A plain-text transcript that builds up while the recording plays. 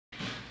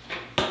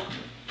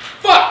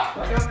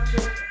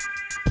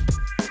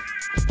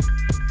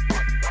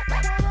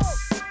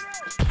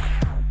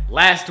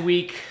Last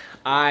week,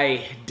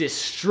 I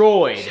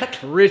destroyed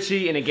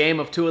Richie in a game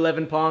of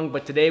 211 Pong,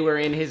 but today we're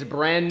in his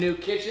brand new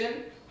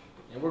kitchen,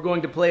 and we're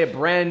going to play a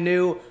brand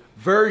new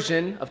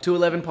version of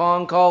 211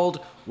 Pong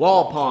called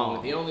Wall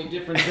Pong. The only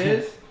difference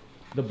is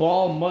the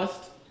ball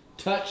must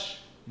touch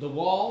the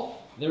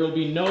wall. There will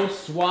be no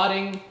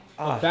swatting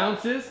of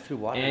bounces,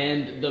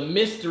 and the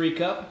mystery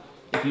cup,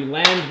 if you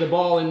land the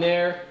ball in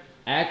there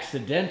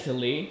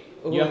accidentally,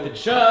 you have to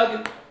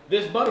chug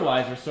this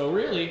Budweiser, so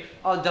really...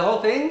 Oh, the whole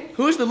thing?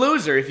 Who's the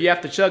loser if you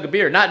have to chug a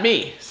beer? Not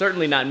me.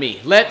 Certainly not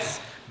me. Let's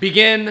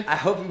begin. I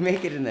hope you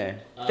make it in there.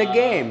 The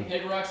game.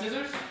 Paper, rock,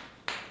 scissors?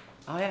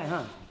 Oh, yeah,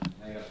 huh?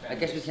 I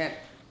guess we can't...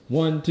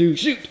 1, 2,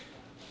 shoot!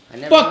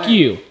 Fuck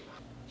you!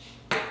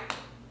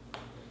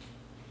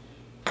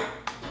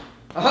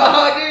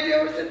 Oh, dude, you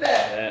ever said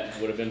that?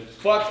 That would have been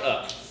fucked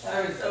up.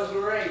 That was so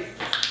great.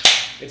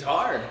 It's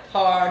hard.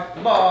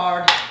 Hard,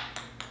 barred.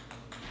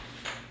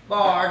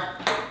 Barred.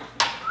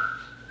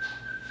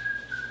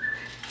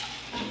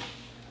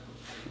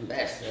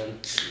 Best one.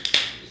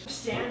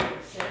 Standing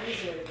is the way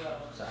to go.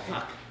 Sorry.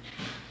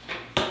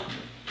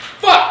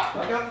 Fuck!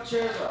 I got the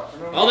chairs off.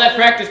 All that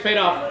practice paid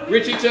off.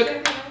 Richie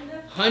took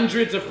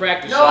hundreds of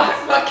practice No, I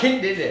shots.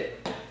 fucking did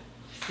it.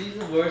 He's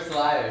the worst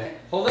liar.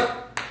 Hold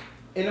up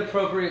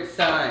inappropriate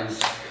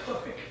signs.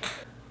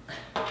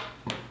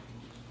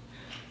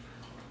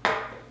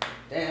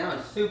 Damn, that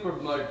was super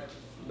mud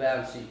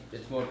bouncy.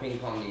 It's more ping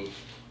pongy.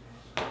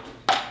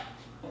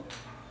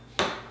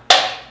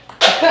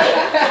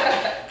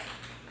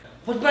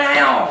 What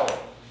now?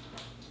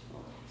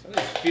 Some of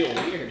these feel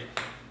weird.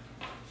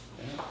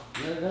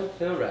 No, they don't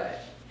feel right.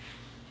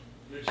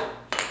 Richard,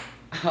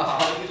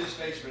 Oh, look at his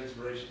face for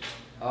inspiration.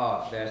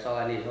 oh, that's all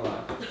I need. Hold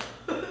on.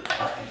 What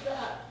is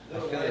that? I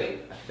feel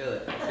it. I feel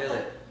it. I feel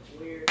it.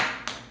 Weird.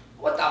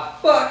 What the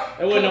fuck?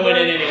 I wouldn't have went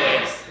in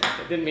anyways.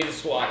 I didn't mean to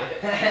swat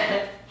it.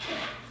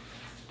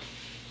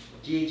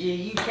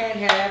 GG, you can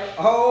have.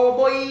 Oh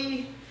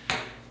boy.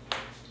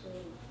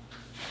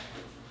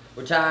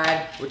 We're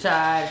tied. We're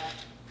tied.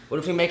 What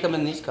if we make them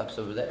in these cups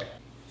over there?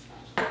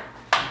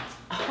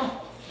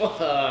 Oh,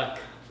 fuck.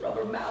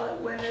 Rubber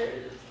mallet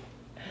winners.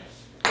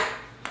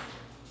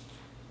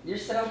 You're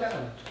so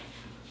done.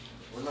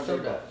 We're not So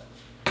good.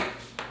 done.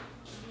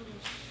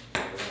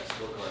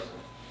 Scorecards.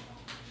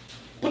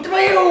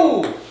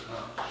 Potato!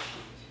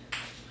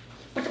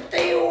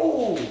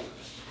 Potato!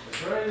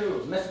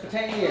 Betrayal.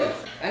 Mesopotamia.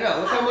 I know,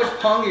 look how much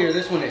pongier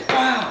this one is.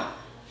 Wow!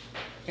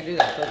 Can't do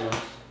that third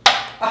one.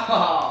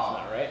 Oh!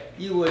 Not right.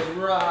 You was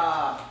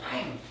robbed.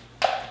 Bang!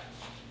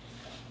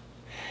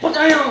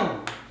 Potato!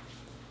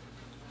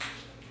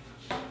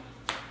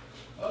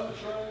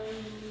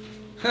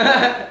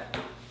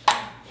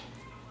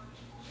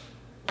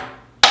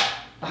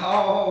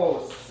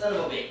 Oh, son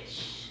of a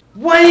bitch.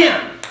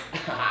 Wham!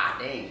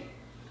 Dang.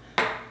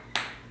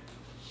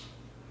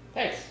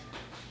 Thanks.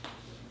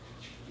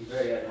 You're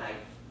very unlike.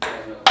 I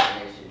have no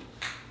coordination.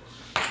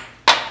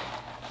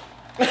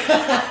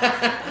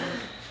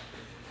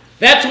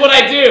 That's what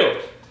I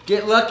do!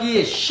 Get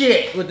lucky as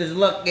shit with this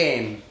luck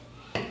game.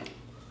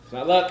 It's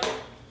not luck.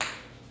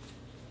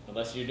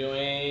 Unless you're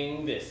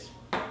doing this.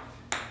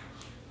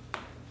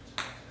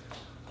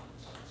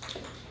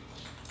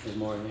 There's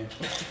more in here.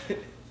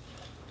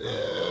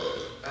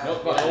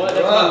 Nope, you know what?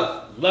 That's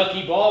not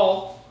lucky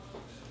ball.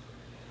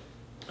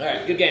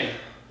 Alright, good game.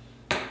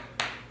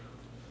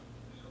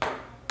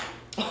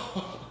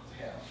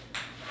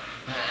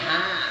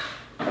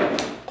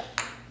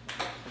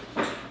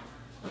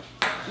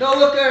 No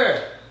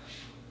looker!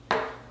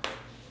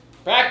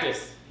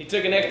 Practice. He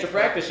took an extra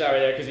practice shower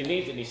there because he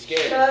needs it and he's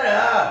scared Shut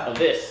up! of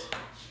this.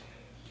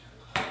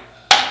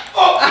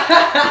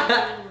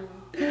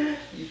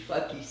 You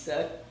fucking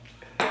suck.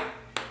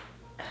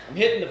 I'm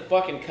hitting the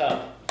fucking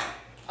cup.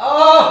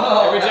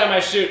 Oh! Every time I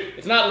shoot.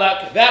 It's not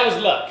luck. That was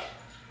luck.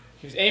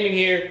 He was aiming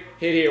here,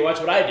 hit here. Watch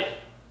what I did.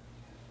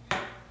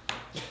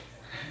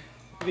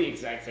 The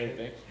exact same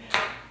thing.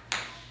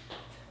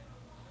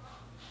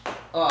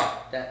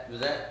 Oh, that was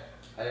that?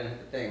 I didn't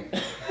hit the thing.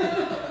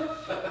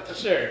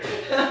 Sure.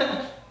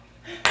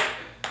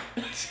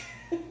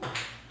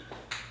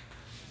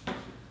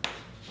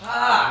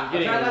 I'm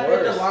getting trying not to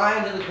hit the worse.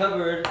 lines of the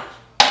cupboard.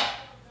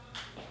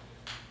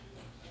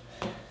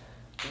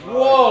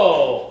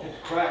 Whoa!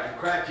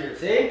 Crack here.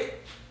 See?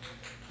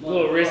 A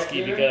little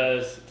risky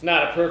because it's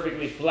not a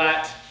perfectly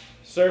flat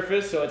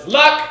surface, so it's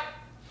luck!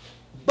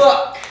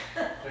 Buck!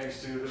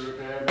 Thanks to the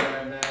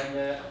repairman,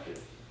 man.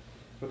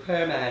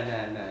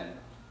 Repairman, man.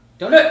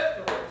 Don't do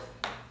it!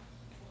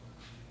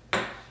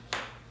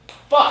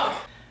 Fuck!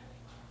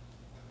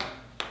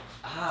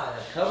 Ah,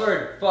 the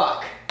cupboard.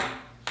 Fuck.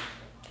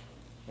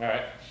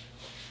 Alright.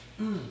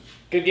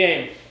 Good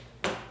game.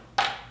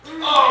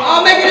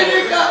 Oh, make it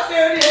in your cup,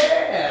 dude!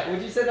 Yeah!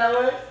 What'd you say that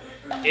was?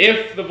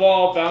 If the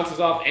ball bounces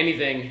off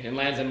anything and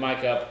lands in my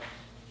cup,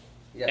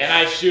 Yes. and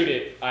I shoot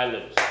it, I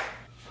lose.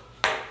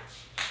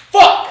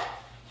 Fuck!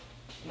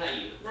 Not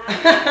you.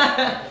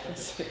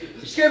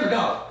 You scared me,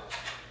 dog.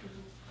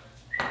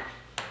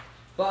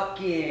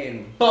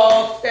 Fucking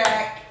ball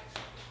stack.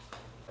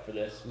 for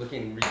this.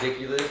 Looking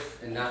ridiculous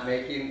and not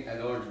making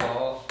an orange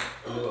ball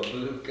into a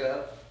blue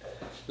cup.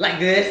 Like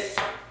this.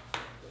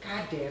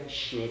 Goddamn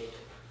shit.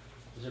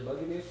 Is there a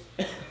bug in this?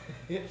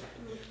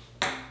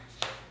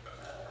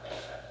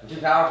 I'm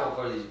too powerful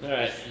for these.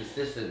 Alright. This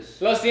distance.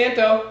 Lo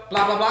siento.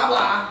 Blah blah blah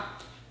blah.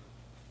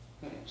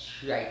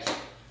 Shite.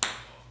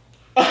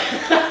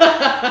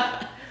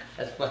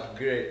 That's fucking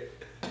great.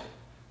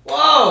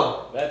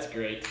 Whoa! That's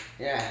great.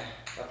 Yeah,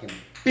 fucking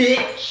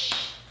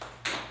bitch.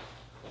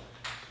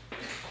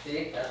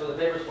 See, that's what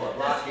the paper's for.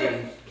 Block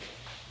games.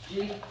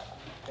 G,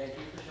 thank you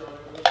for showing me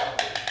the ball.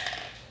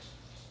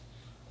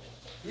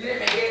 You didn't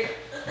make it.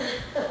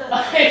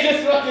 I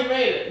just fucking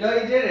made it. No,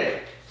 you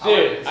didn't.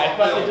 Dude, I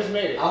fucking just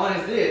made it. I want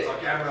to see it. On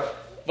camera.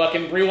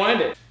 Fucking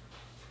rewind it.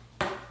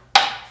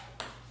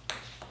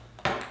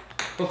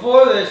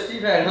 Before this,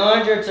 Steve had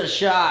hundreds of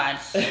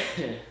shots.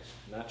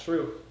 Not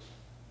true.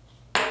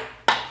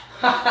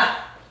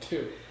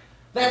 Two.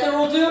 That's a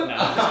rule too? No,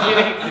 I'm just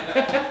kidding.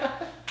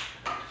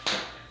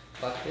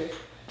 Fuck it.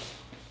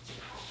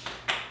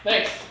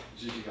 Thanks.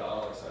 Gigi got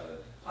all excited.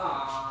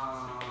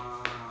 Aww.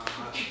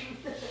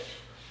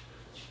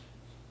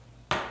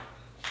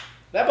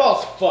 That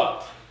ball's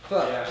fucked.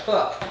 Fuck, Yeah.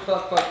 fuck.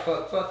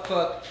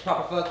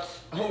 Proper fucks.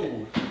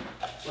 Oh.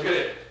 Look at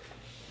it.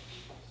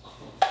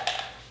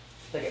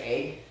 It's like an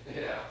egg.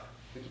 Yeah.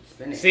 We can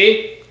spin it.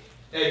 See?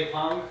 Egg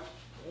Pong.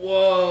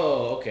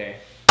 Whoa, okay.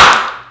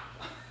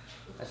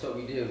 That's what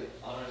we do.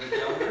 On the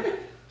counter.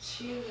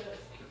 Jesus.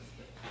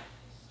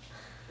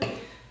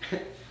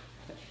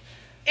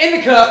 In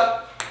the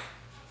cup.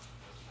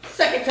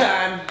 Second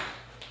time.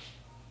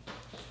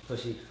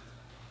 Pussy.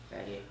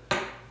 Faggot.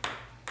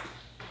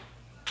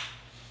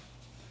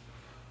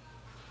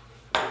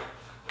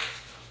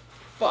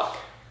 Fuck.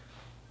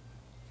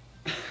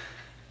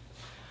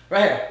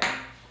 Right here.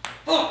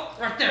 Oh,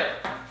 right there.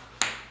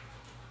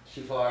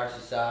 Too far, too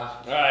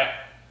soft. Alright.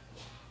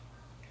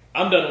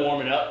 I'm done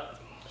warming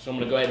up, so I'm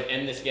gonna go ahead and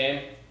end this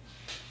game.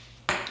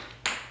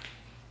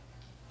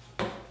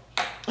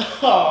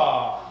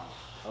 Oh,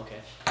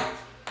 okay.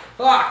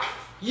 Fuck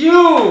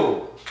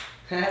you!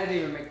 I didn't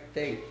even make the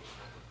thing.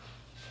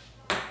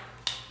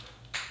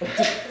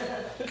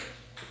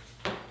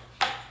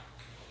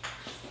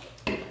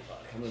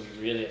 I'm gonna be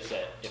really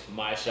upset if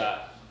my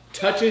shot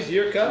touches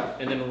your cup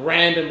and then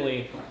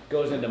randomly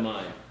goes into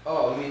mine.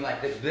 Oh, you mean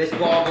like this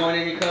ball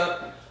going in your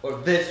cup? Or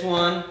this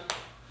one?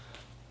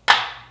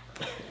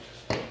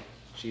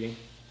 Cheating.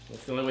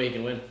 That's the only way you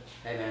can win.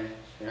 Hey man,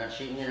 you're not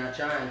cheating, you're not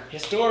trying.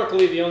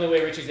 Historically, the only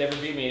way Richie's ever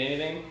beat me in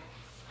anything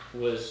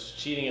was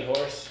cheating at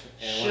horse.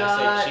 And when I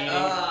Shut say cheating,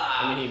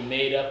 up. I mean he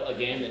made up a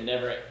game that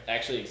never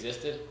actually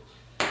existed.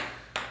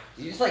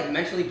 You just like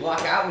mentally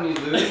block out when you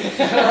lose.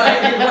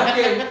 Like you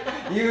fucking,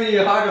 you and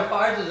your heart of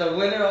hearts is a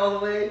winner all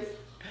the ways.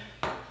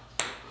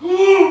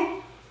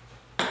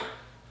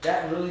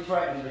 That really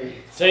frightened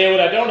me. Tell you what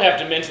I don't have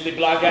to mentally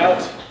block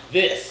out.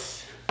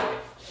 This.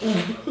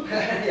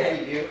 Yeah,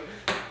 you do.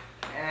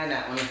 And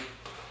that one.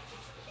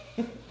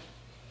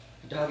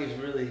 The dog is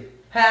really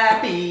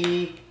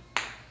happy.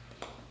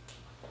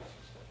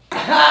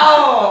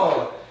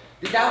 Ow!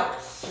 Did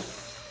that...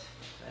 Sorry.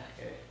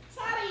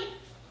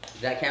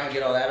 Does that count?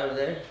 Get all that over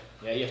there?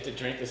 Yeah, you have to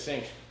drink the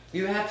sink.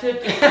 You have to...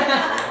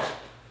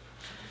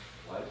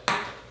 What?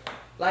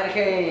 Light a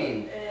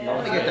cane. I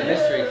want to get the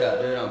mystery cup,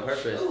 dude, on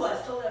purpose. Ooh, I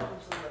stole that from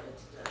somebody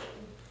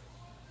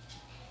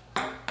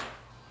today.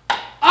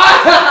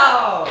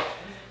 Ow!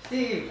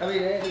 Steve, I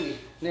mean Eddie,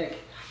 Nick.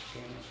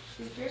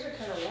 These beers are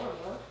kind of warm,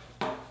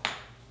 huh?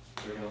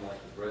 They're gonna like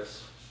the Brits.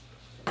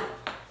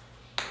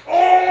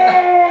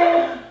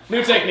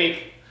 New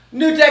technique.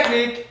 New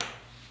technique.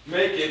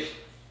 Make it.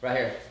 Right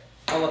here.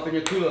 All up in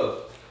your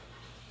culo.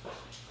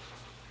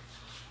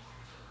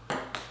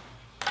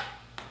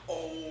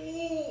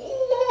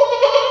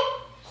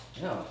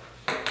 No.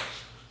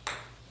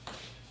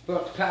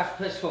 But pass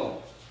this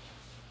home.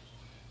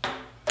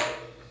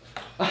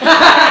 I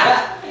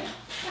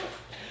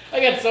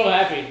got so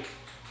happy.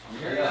 I'm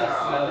hearing this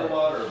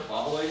underwater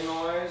bubbling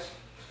noise.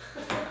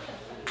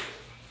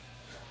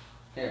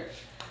 Here.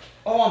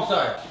 Oh, I'm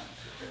sorry.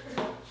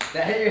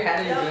 That hit your hat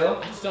in your bill?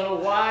 I just don't know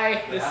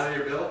why. Get out of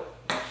your bill.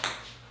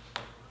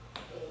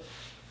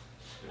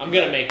 I'm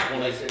gonna make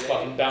one of these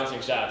fucking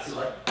bouncing shots. You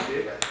like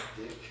dick?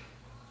 Dick.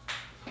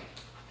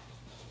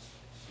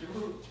 You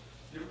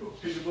put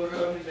peanut butter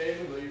on your name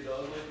and let your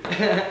dog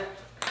like it?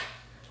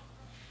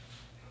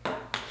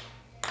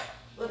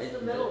 What's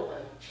the middle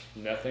one?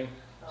 Nothing.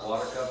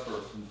 Water cup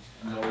for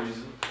no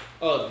reason.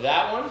 Oh,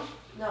 that one?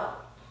 No.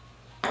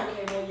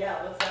 Okay, well,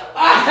 yeah, what's that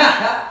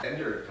one?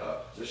 Ender cup.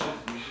 You should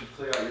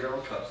clear out your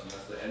own cups, and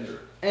that's the ender.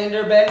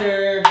 Ender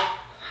bender.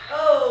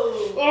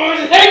 Oh! Oh,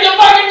 just hang the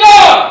fucking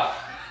dog!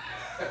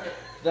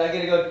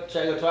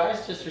 Should I go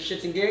twice just for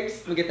shits and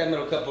gigs? Let me get that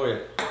middle cup for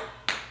you.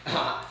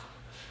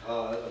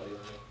 Oh, that'll be okay.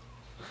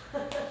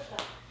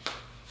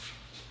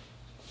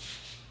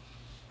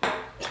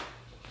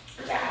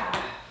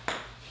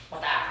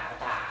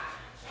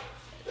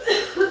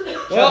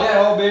 Well, that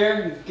whole beer.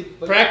 And get,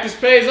 Practice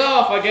pays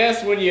off, I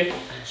guess, when you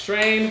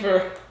train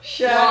for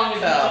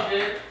Shut up.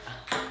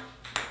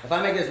 If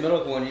I make this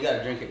middle one, you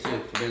gotta drink it too. You're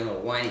being a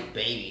little whiny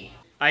baby.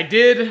 I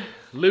did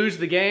lose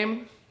the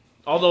game,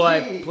 although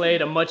I Jeez.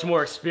 played a much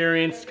more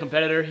experienced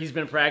competitor. He's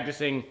been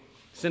practicing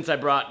since I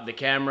brought the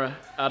camera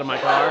out of my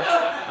car.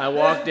 I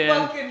walked in,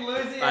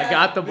 I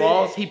got the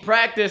balls. He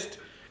practiced.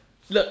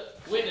 Look,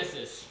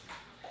 witnesses.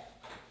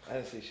 I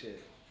didn't see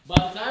shit. By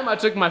the time I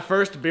took my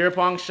first beer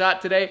pong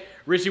shot today,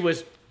 Richie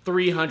was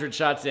 300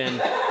 shots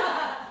in.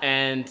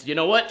 And you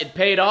know what? It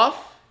paid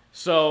off.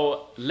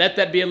 So let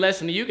that be a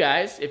lesson to you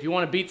guys. If you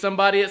want to beat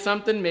somebody at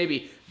something,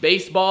 maybe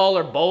baseball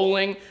or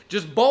bowling,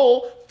 just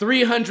bowl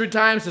 300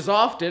 times as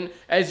often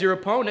as your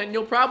opponent and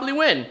you'll probably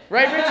win.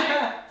 Right,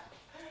 Richie?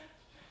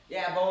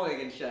 Yeah,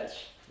 bowling and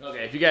such.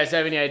 Okay, if you guys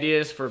have any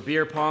ideas for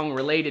beer pong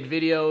related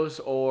videos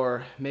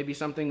or maybe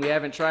something we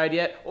haven't tried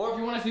yet, or if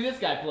you want to see this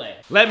guy play,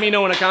 let me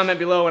know in a comment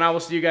below and I will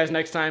see you guys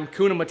next time.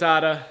 Kuna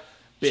Matata,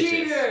 bitches.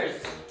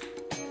 Cheers!